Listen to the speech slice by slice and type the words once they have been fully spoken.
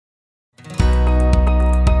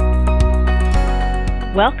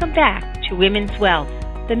Welcome back to Women's Wealth,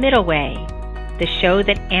 The Middle Way, the show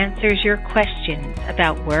that answers your questions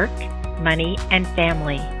about work, money, and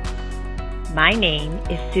family. My name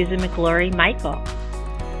is Susan McGlory Michael,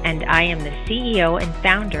 and I am the CEO and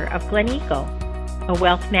founder of Glen Eagle, a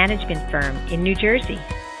wealth management firm in New Jersey.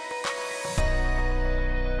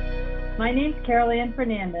 My name is Carol Ann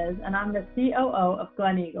Fernandez, and I'm the COO of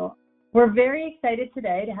Glen Eagle. We're very excited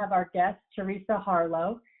today to have our guest, Teresa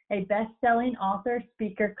Harlow, a best-selling author,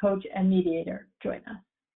 speaker, coach, and mediator, join us.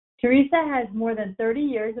 Teresa has more than 30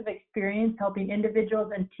 years of experience helping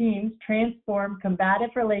individuals and teams transform combative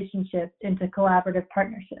relationships into collaborative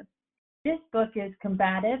partnerships. This book is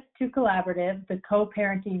Combative to Collaborative, the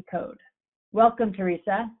Co-Parenting Code. Welcome,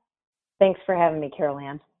 Teresa. Thanks for having me, Carol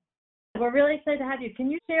Ann. We're really excited to have you.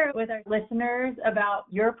 Can you share with our listeners about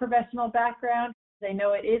your professional background? I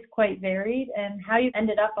know it is quite varied, and how you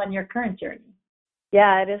ended up on your current journey.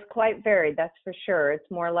 Yeah, it is quite varied, that's for sure. It's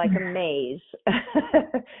more like a maze.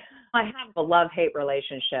 I have a love-hate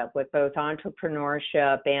relationship with both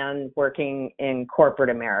entrepreneurship and working in corporate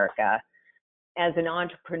America. As an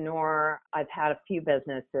entrepreneur, I've had a few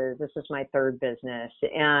businesses. This is my third business,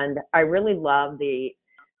 and I really love the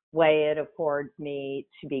way it affords me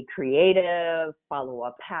to be creative, follow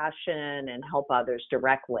a passion, and help others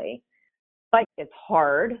directly. But it's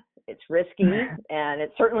hard, it's risky, and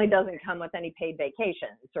it certainly doesn't come with any paid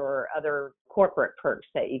vacations or other corporate perks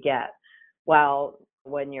that you get. While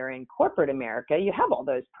when you're in corporate America, you have all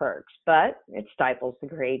those perks, but it stifles the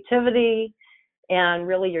creativity, and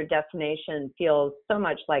really your destination feels so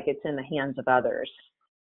much like it's in the hands of others.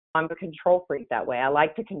 I'm a control freak that way. I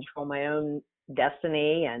like to control my own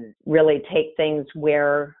destiny and really take things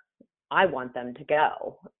where I want them to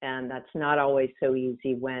go. And that's not always so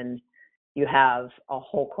easy when you have a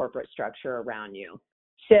whole corporate structure around you.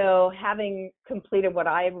 So having completed what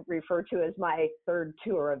I refer to as my third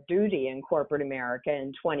tour of duty in corporate America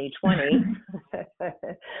in 2020,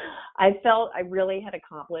 I felt I really had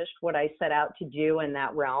accomplished what I set out to do in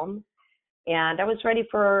that realm. And I was ready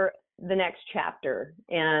for the next chapter.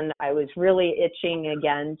 And I was really itching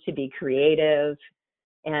again to be creative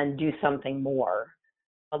and do something more.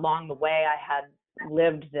 Along the way, I had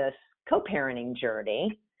lived this co-parenting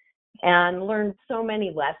journey and learned so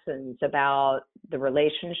many lessons about the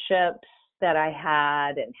relationships that I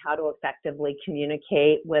had and how to effectively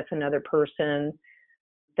communicate with another person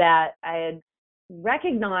that I had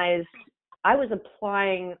recognized I was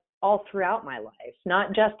applying all throughout my life,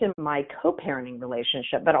 not just in my co-parenting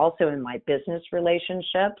relationship, but also in my business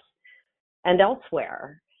relationships and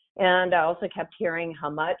elsewhere. And I also kept hearing how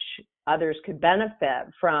much others could benefit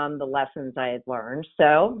from the lessons I had learned.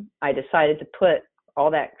 So I decided to put all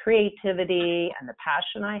that creativity and the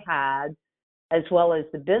passion I had, as well as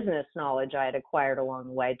the business knowledge I had acquired along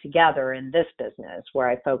the way, together in this business where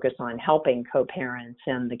I focus on helping co-parents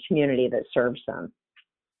and the community that serves them.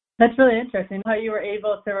 That's really interesting how you were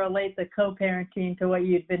able to relate the co-parenting to what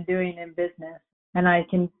you'd been doing in business. And I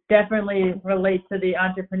can definitely relate to the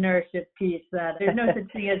entrepreneurship piece that there's no such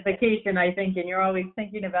thing as vacation, I think, and you're always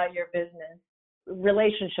thinking about your business.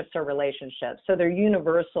 Relationships are relationships, so they're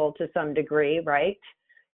universal to some degree, right?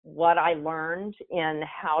 What I learned in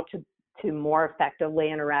how to more effectively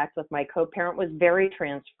interact with my co-parent was very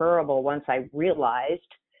transferable once I realized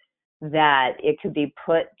that it could be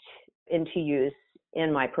put into use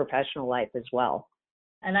in my professional life as well.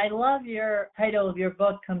 And I love your title of your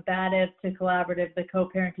book, Combative to Collaborative, the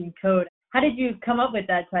Co-Parenting Code. How did you come up with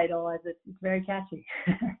that title? As it's very catchy.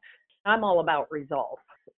 I'm all about results.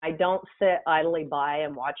 I don't sit idly by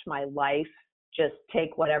and watch my life just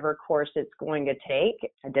take whatever course it's going to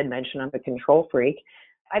take. I did mention I'm a control freak.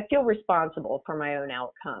 I feel responsible for my own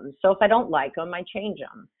outcomes. So if I don't like them, I change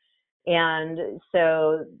them. And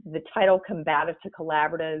so the title Combative to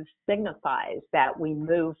Collaborative signifies that we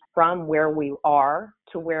move from where we are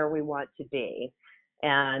to where we want to be.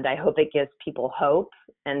 And I hope it gives people hope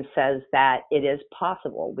and says that it is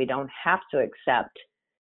possible. We don't have to accept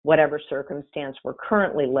whatever circumstance we're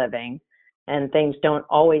currently living, and things don't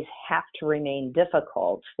always have to remain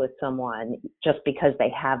difficult with someone just because they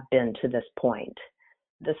have been to this point.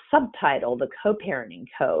 The subtitle, the Co-Parenting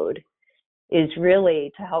Code, is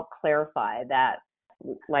really to help clarify that,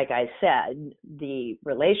 like I said, the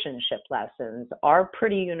relationship lessons are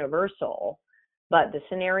pretty universal, but the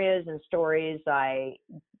scenarios and stories I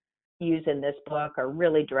use in this book are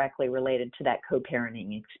really directly related to that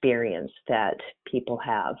co-parenting experience that people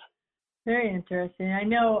have. Very interesting. I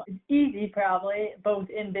know it's easy probably, both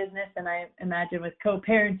in business and I imagine with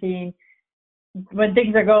co-parenting, when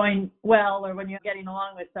things are going well or when you're getting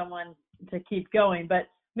along with someone to keep going. But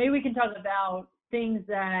maybe we can talk about things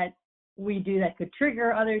that we do that could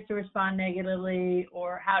trigger others to respond negatively,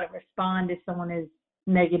 or how to respond if someone is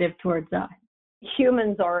negative towards us?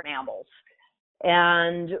 Humans are mammals,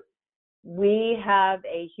 and we have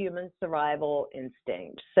a human survival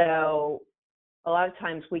instinct. So a lot of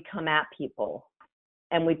times we come at people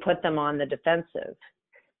and we put them on the defensive.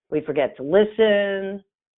 We forget to listen.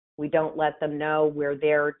 We don't let them know we're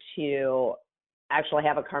there to actually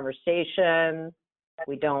have a conversation.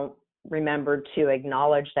 We don't remember to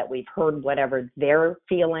acknowledge that we've heard whatever they're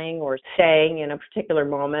feeling or saying in a particular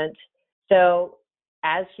moment. So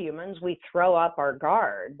as humans, we throw up our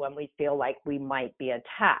guard when we feel like we might be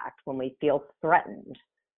attacked, when we feel threatened.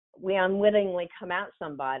 We unwittingly come at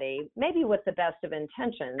somebody, maybe with the best of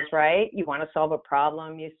intentions, right? You want to solve a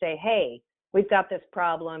problem. You say, hey, we've got this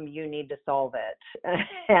problem. You need to solve it.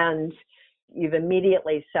 And you've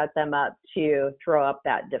immediately set them up to throw up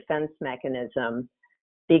that defense mechanism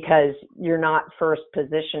because you're not first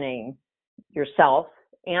positioning yourself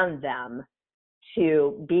and them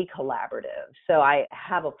to be collaborative. So I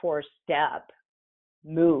have a 4-step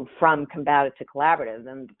move from combative to collaborative.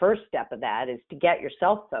 And the first step of that is to get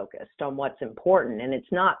yourself focused on what's important. And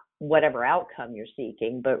it's not whatever outcome you're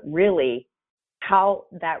seeking, but really how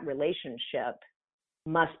that relationship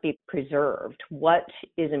must be preserved. What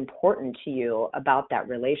is important to you about that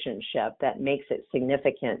relationship that makes it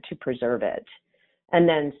significant to preserve it? And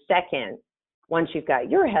then second, once you've got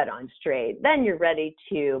your head on straight, then you're ready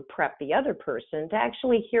to prep the other person to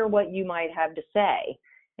actually hear what you might have to say.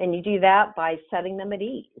 And you do that by setting them at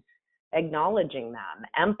ease, acknowledging them,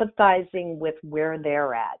 empathizing with where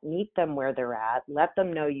they're at, meet them where they're at, let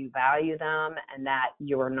them know you value them and that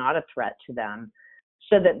you are not a threat to them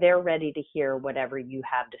so that they're ready to hear whatever you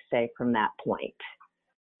have to say from that point.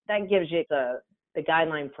 That gives you the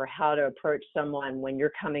guideline for how to approach someone when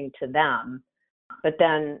you're coming to them. But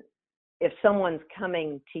then if someone's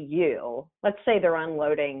coming to you, let's say they're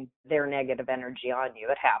unloading their negative energy on you,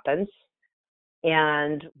 it happens.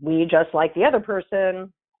 And we, just like the other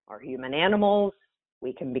person, are human animals.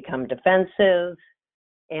 We can become defensive.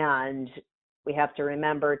 And we have to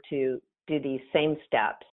remember to do these same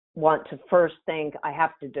steps. Want to first think, I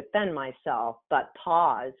have to defend myself, but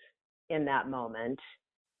pause in that moment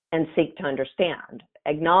and seek to understand.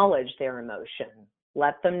 Acknowledge their emotion.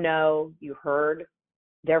 Let them know you heard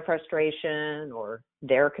their frustration or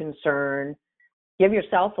their concern. Give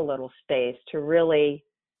yourself a little space to really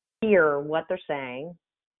hear what they're saying,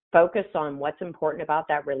 focus on what's important about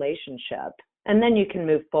that relationship, and then you can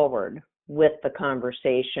move forward with the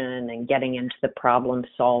conversation and getting into the problem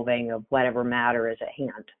solving of whatever matter is at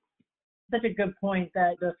hand. Such a good point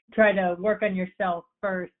that just try to work on yourself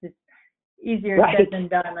first. It's easier said than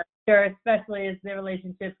done, I'm sure, especially as the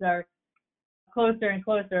relationships are closer and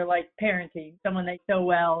closer, like parenting, someone that you know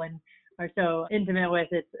well and are so intimate with.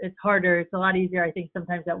 It's harder. It's a lot easier, I think,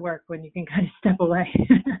 sometimes at work when you can kind of step away.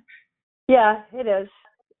 Yeah, it is.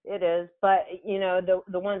 It is. But, you know,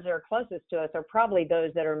 the ones that are closest to us are probably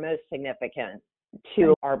those that are most significant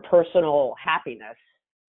to our personal happiness.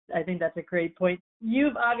 I think that's a great point.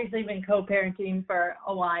 You've obviously been co-parenting for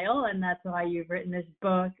a while, and that's why you've written this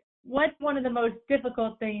book. What's one of the most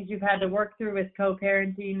difficult things you've had to work through with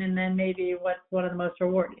co-parenting, and then maybe what's one of the most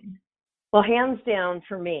rewarding? Well, hands down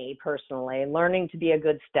for me personally, learning to be a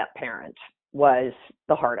good step parent was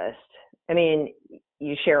the hardest. I mean,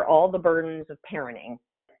 you share all the burdens of parenting,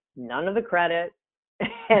 none of the credit,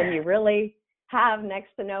 and you really have next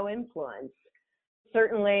to no influence.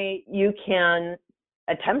 Certainly, you can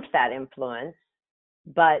attempt that influence,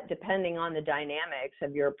 but depending on the dynamics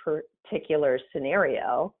of your particular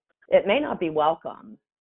scenario, it may not be welcome.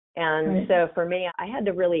 And so for me, I had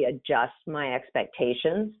to really adjust my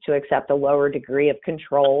expectations to accept a lower degree of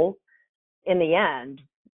control. In the end,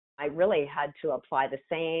 I really had to apply the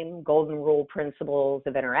same golden rule principles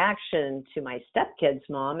of interaction to my stepkid's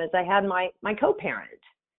mom as I had my co-parent.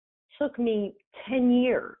 It took me 10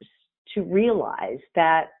 years to realize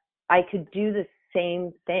that I could do the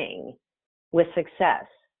same thing with success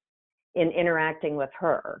in interacting with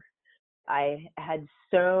her. I had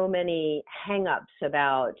so many hang-ups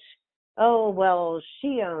about, oh, well,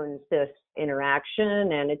 she owns this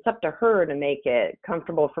interaction and it's up to her to make it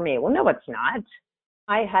comfortable for me. Well, no, it's not.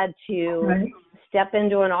 I had to step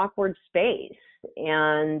into an awkward space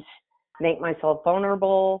and make myself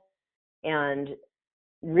vulnerable and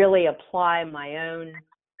really apply my own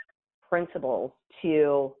principles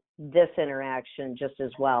to this interaction just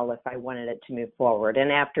as well if I wanted it to move forward.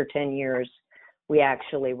 And after 10 years, we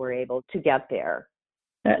actually were able to get there.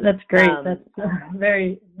 That's great. That's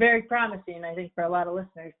very, very promising, I think, for a lot of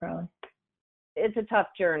listeners, probably. It's a tough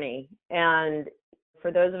journey. And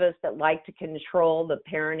For those of us that like to control the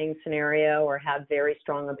parenting scenario or have very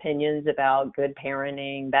strong opinions about good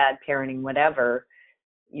parenting, bad parenting, whatever,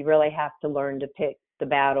 you really have to learn to pick the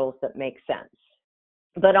battles that make sense.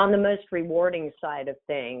 But on the most rewarding side of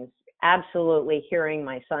things, absolutely hearing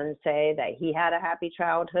my son say that he had a happy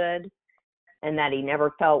childhood and that he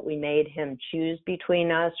never felt we made him choose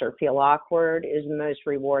between us or feel awkward is the most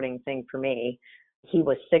rewarding thing for me. He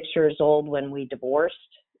was 6 years old when we divorced,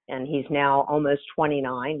 and he's now almost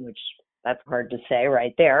 29, which that's hard to say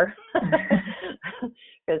right there,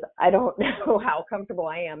 because I don't know how comfortable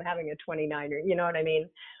I am having a 29er, you know what I mean?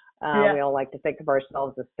 We all like to think of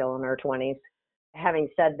ourselves as still in our 20s. Having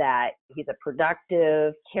said that, he's a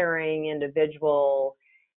productive, caring individual.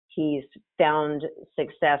 He's found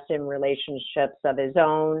success in relationships of his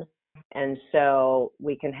own, and so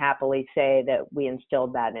we can happily say that we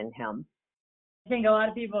instilled that in him. I think a lot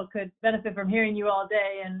of people could benefit from hearing you all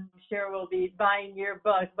day, and I'm sure we'll be buying your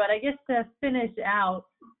book. But I guess to finish out,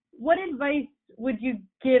 what advice would you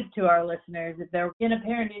give to our listeners if they're in a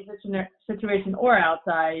parenting situation or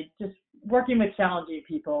outside, just working with challenging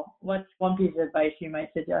people? What's one piece of advice you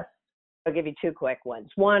might suggest? I'll give you two quick ones.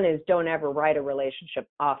 One is don't ever write a relationship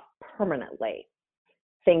off permanently.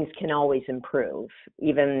 Things can always improve,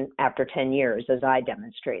 even after 10 years, as I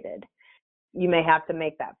demonstrated. You may have to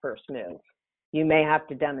make that first move. You may have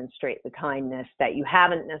to demonstrate the kindness that you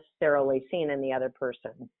haven't necessarily seen in the other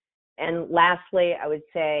person. And lastly, I would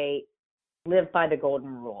say live by the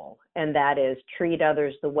golden rule, and that is treat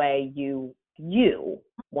others the way you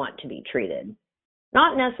want to be treated.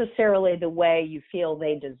 Not necessarily the way you feel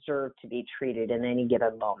they deserve to be treated in any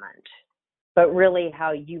given moment, but really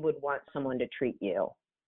how you would want someone to treat you.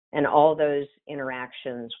 And all those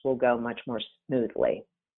interactions will go much more smoothly.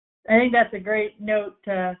 I think that's a great note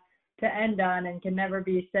to end on, and can never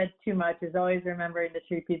be said too much, is always remembering to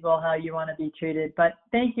treat people how you want to be treated. But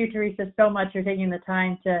thank you, Teresa, so much for taking the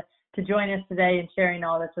time to join us today and sharing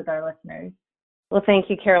all this with our listeners. Well, thank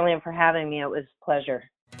you, Carolyn, for having me. It was a pleasure.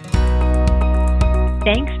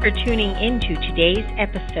 Thanks for tuning into today's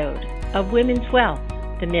episode of Women's Wealth,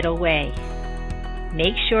 The Middle Way.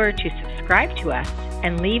 Make sure to subscribe to us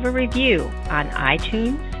and leave a review on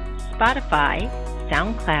iTunes, Spotify,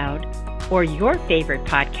 SoundCloud, or your favorite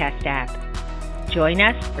podcast app. Join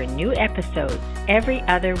us for new episodes every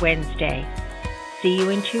other Wednesday. See you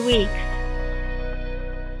in 2 weeks.